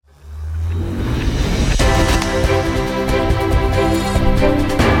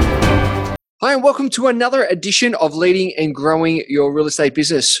Hi, and welcome to another edition of Leading and Growing Your Real Estate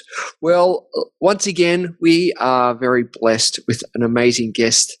Business. Well, once again, we are very blessed with an amazing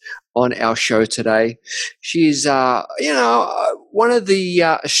guest on our show today. She's, one of the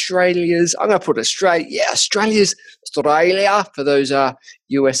Australia's, I'm going to put Australia for those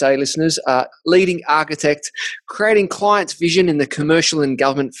USA listeners, leading architect, creating clients' vision in the commercial and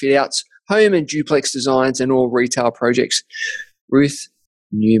government fit-outs, home and duplex designs, and all retail projects. Ruth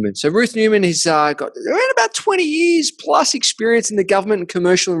Newman. So Ruth Newman has got around about 20 years plus experience in the government and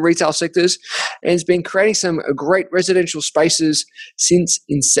commercial and retail sectors, and has been creating some great residential spaces since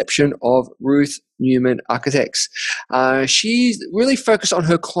inception of Ruth Newman Architects. She's really focused on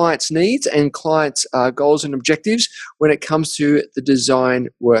her clients' needs and clients' goals and objectives when it comes to the design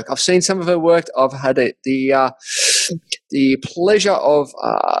work. I've seen some of her work. I've had the pleasure of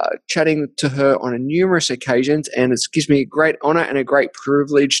chatting to her on numerous occasions, and it gives me a great honor and a great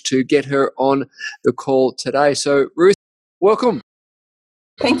privilege to get her on the call today. So, Ruth, welcome.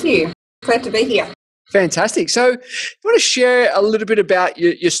 Thank you. Glad to be here. Fantastic. So, you want to share a little bit about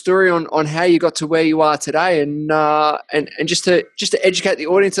your story on how you got to where you are today, and just to educate the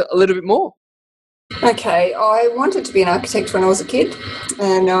audience a little bit more. Okay, I wanted to be an architect when I was a kid,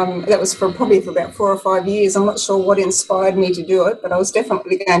 and that was probably for about 4 or 5 years. I'm not sure what inspired me to do it, but I was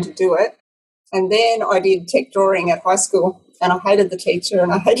definitely going to do it. And then I did tech drawing at high school, and I hated the teacher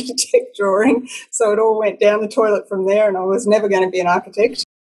and I hated tech drawing, so it all went down the toilet from there, and I was never going to be an architect.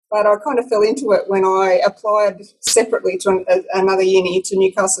 But I kind of fell into it when I applied separately to another uni, to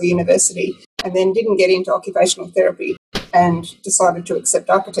Newcastle University, and then didn't get into occupational therapy and decided to accept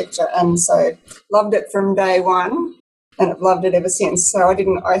architecture. And so loved it from day one, and I've loved it ever since. So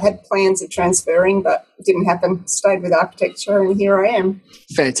I had plans of transferring, but it didn't happen. Stayed with architecture, and here I am.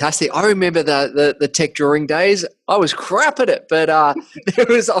 Fantastic. I remember the tech drawing days. I was crap at it, but it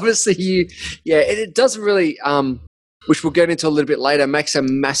was obviously it does really, which we'll get into a little bit later, makes a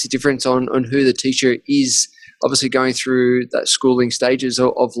massive difference on who the teacher is, obviously going through that schooling stages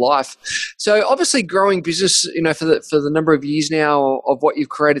of life. So obviously growing business, for the number of years now of what you've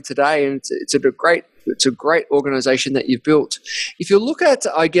created today, and it's a great organization that you've built. If you look at,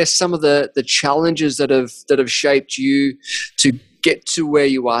 I guess, some of the challenges that have shaped you to get to where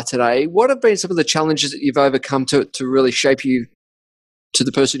you are today, what have been some of the challenges that you've overcome to really shape you to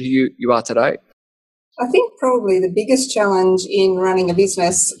the person who you are today? I think probably the biggest challenge in running a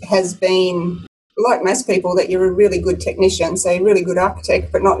business has been, like most people, that you're a really good technician, so you're a really good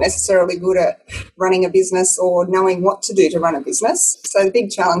architect, but not necessarily good at running a business or knowing what to do to run a business. So the big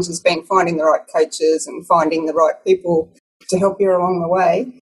challenge has been finding the right coaches and finding the right people to help you along the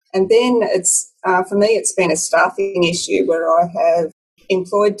way. And then it's, for me, it's been a staffing issue where I have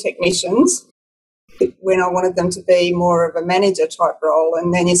employed technicians when I wanted them to be more of a manager type role,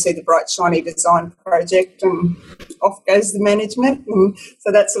 and then you see the bright shiny design project and off goes the management, and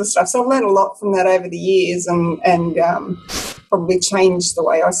so that sort of stuff. So I've learned a lot from that over the years, and probably changed the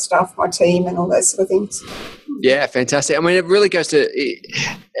way I staff my team and all those sort of things. Yeah, fantastic. I mean, it really goes to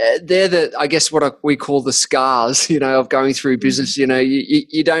they're I guess what we call the scars, of going through business.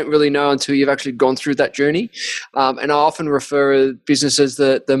 You don't really know until you've actually gone through that journey. And I often refer to business as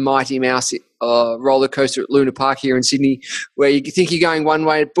the Mighty Mouse roller coaster at Luna Park here in Sydney, where you think you're going one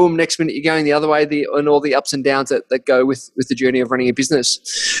way, boom, next minute you're going the other way, and all the ups and downs that go with the journey of running a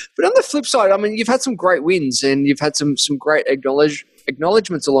business. But on the flip side, I mean, you've had some great wins and you've had some great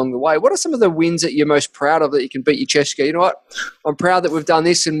acknowledgements along the way. What are some of the wins that you're most proud of that you can beat your chest? Go, you know what? I'm proud that we've done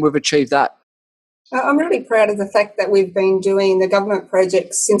this and we've achieved that. I'm really proud of the fact that we've been doing the government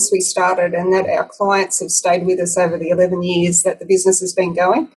projects since we started, and that our clients have stayed with us over the 11 years that the business has been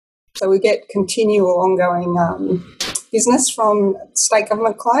going. So we get continual ongoing business from state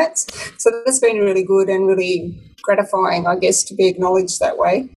government clients. So that's been really good and really gratifying, I guess, to be acknowledged that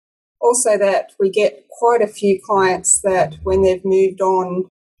way. Also that we get quite a few clients that when they've moved on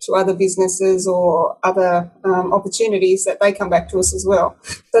to other businesses or other opportunities, that they come back to us as well.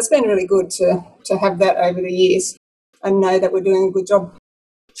 So it's been really good to have that over the years and know that we're doing a good job.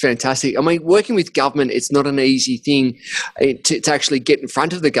 Fantastic. I mean, working with government, it's not an easy thing to actually get in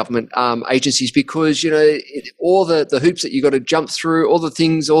front of the government agencies, because, all the hoops that you've got to jump through, all the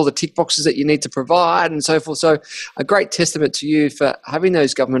things, all the tick boxes that you need to provide and so forth. So a great testament to you for having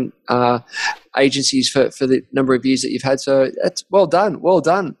those government agencies for the number of years that you've had. So that's well done. Well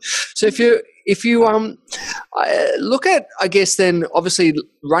done. So if you look at, I guess, then obviously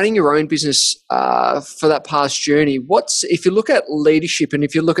running your own business for that past journey. If you look at leadership, and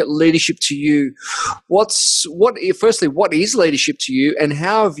if you look at leadership to you, firstly, what is leadership to you, and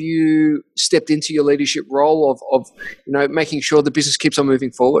how have you stepped into your leadership role of making sure the business keeps on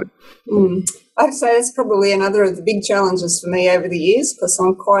moving forward? I'd say that's probably another of the big challenges for me over the years, because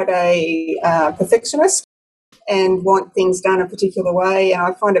I'm quite a perfectionist and want things done a particular way, and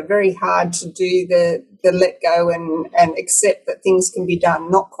I find it very hard to do the let go and accept that things can be done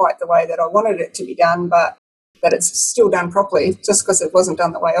not quite the way that I wanted it to be done, but that it's still done properly. Just because it wasn't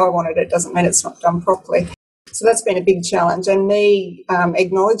done the way I wanted it doesn't mean it's not done properly. So that's been a big challenge, and me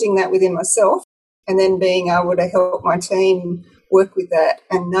acknowledging that within myself, and then being able to help my team work with that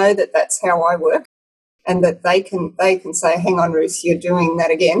and know that that's how I work, and that they can say, hang on, Ruth, you're doing that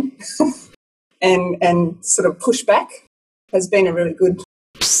again. and sort of push back has been a really good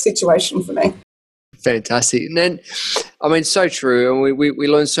situation for me. Fantastic. And then, I mean, so true. And we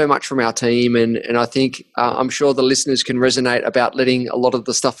learn so much from our team. And I think I'm sure the listeners can resonate about letting a lot of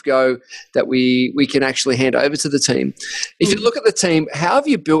the stuff go that we can actually hand over to the team. If you look at the team, how have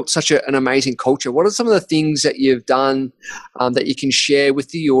you built such an amazing culture? What are some of the things that you've done that you can share with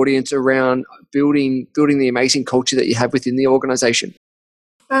the audience around building the amazing culture that you have within the organization?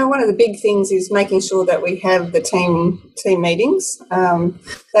 One of the big things is making sure that we have the team meetings.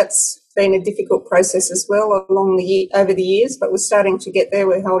 That's been a difficult process as well over the years, but we're starting to get there.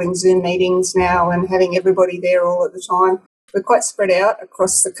 We're holding Zoom meetings now and having everybody there all at the time. We're quite spread out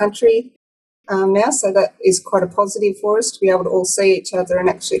across the country now, so that is quite a positive for us to be able to all see each other and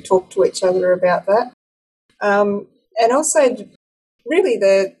actually talk to each other about that. And also, really,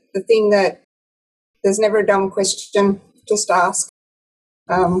 the thing that there's never a dumb question, just ask.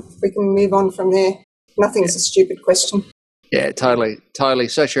 We can move on from there. Nothing's a stupid question. Yeah, totally.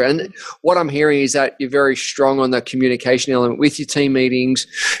 So true. And what I'm hearing is that you're very strong on the communication element with your team meetings,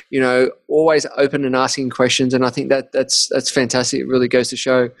 always open and asking questions. And I think that's fantastic. It really goes to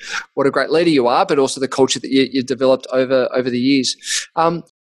show what a great leader you are, but also the culture that you've developed over the years.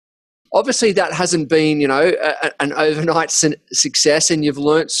 Obviously, that hasn't been, an overnight success, and you've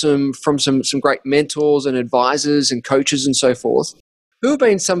learnt from some great mentors and advisors and coaches and so forth. Who have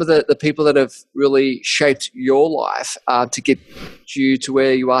been some of the people that have really shaped your life to get you to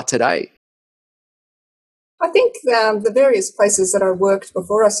where you are today? I think the various places that I worked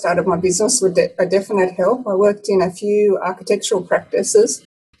before I started my business were a definite help. I worked in a few architectural practices,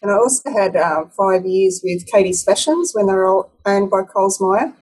 and I also had 5 years with Katie's Fashions when they were all owned by Coles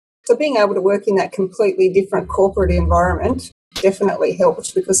Myer. So being able to work in that completely different corporate environment definitely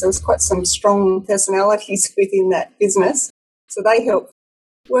helped, because there was quite some strong personalities within that business. So they help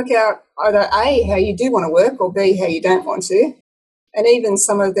work out either A, how you do want to work, or B, how you don't want to. And even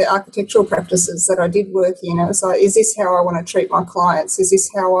some of the architectural practices that I did work in, I was like, is this how I want to treat my clients? Is this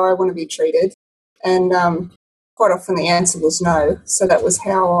how I want to be treated? And quite often the answer was no. So that was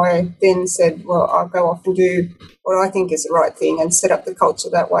how I then said, well, I'll go off and do what I think is the right thing and set up the culture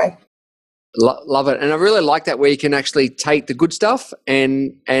that way. Love it. And I really like that, where you can actually take the good stuff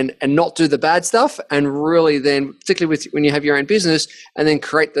and not do the bad stuff, and really then, particularly when you have your own business, and then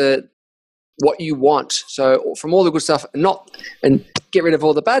create what you want. So from all the good stuff, and get rid of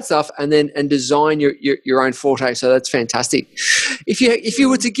all the bad stuff, and design your own forte. So that's fantastic. If you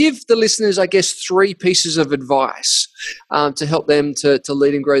were to give the listeners, I guess, 3 pieces of advice to help them to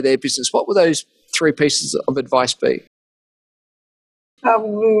lead and grow their business, what would those 3 pieces of advice be?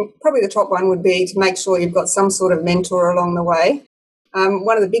 Probably the top one would be to make sure you've got some sort of mentor along the way.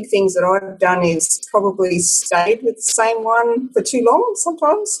 One of the big things that I've done is probably stayed with the same one for too long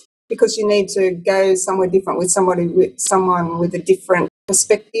sometimes, because you need to go somewhere different with someone with a different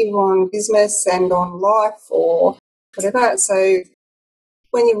perspective on business and on life or whatever. So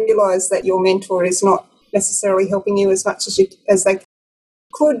when you realise that your mentor is not necessarily helping you as much as they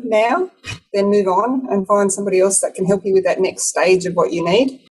could now, then move on and find somebody else that can help you with that next stage of what you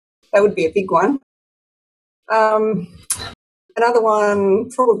need. That would be a big one. Another one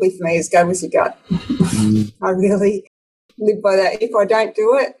probably for me is go with your gut. I really live by that. If I don't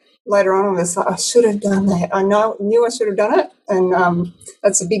do it, later on I'm going to say, I should have done that. I knew I should have done it, and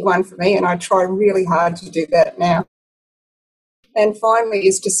that's a big one for me, and I try really hard to do that now. And finally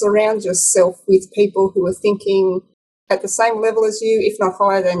is to surround yourself with people who are thinking at the same level as you, if not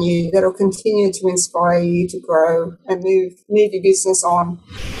higher than you, that'll continue to inspire you to grow and move your business on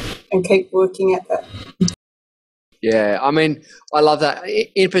and keep working at that. Yeah, I mean, I love that.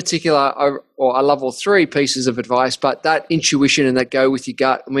 In particular, I love all three pieces of advice, but that intuition and that go with your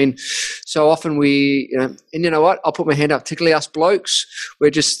gut. I mean, so often and you know what? I'll put my hand up. Particularly us blokes,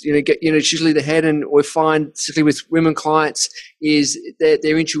 we're just it's usually the head, and we find particularly with women clients is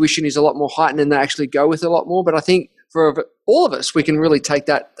their intuition is a lot more heightened and they actually go with it a lot more. But I think for all of us, we can really take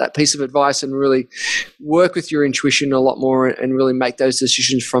that piece of advice and really work with your intuition a lot more and really make those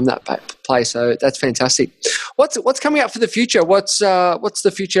decisions from that place. So that's fantastic. What's coming up for the future? What's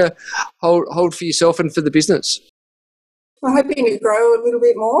the future hold for yourself and for the business? We're hoping to grow a little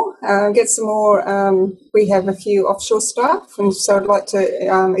bit more, get some more. We have a few offshore staff, and so I'd like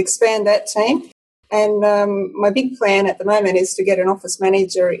to expand that team. And my big plan at the moment is to get an office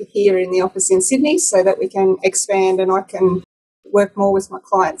manager here in the office in Sydney so that we can expand and I can work more with my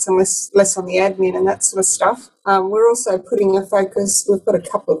clients and less on the admin and that sort of stuff. We're also putting a focus, we've got a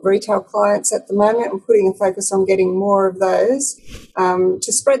couple of retail clients at the moment and putting a focus on getting more of those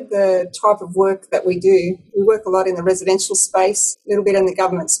to spread the type of work that we do. We work a lot in the residential space, a little bit in the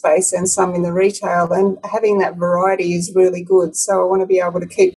government space and some in the retail, and having that variety is really good. So I want to be able to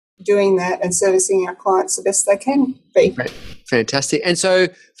keep doing that and servicing our clients the best they can be. Fantastic. And so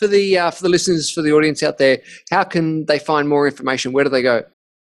for the listeners, for the audience out there, how can they find more information? Where do they go?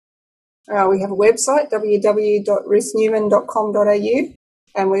 We have a website, www.ruthnewman.com.au,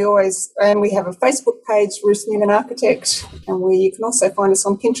 and we have a Facebook page, Ruth Newman Architect, and you can also find us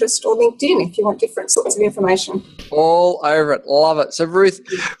on Pinterest or LinkedIn if you want different sorts of information. All over it. Love it. So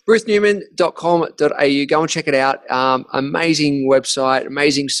RuthNewman.com.au. Go and check it out. Amazing website,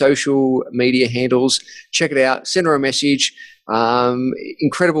 amazing social media handles. Check it out. Send her a message.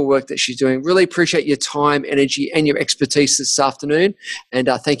 Incredible work that she's doing. Really appreciate your time, energy, and your expertise this afternoon. And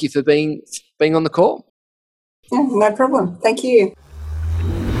thank you for being on the call. Yeah, no problem. Thank you.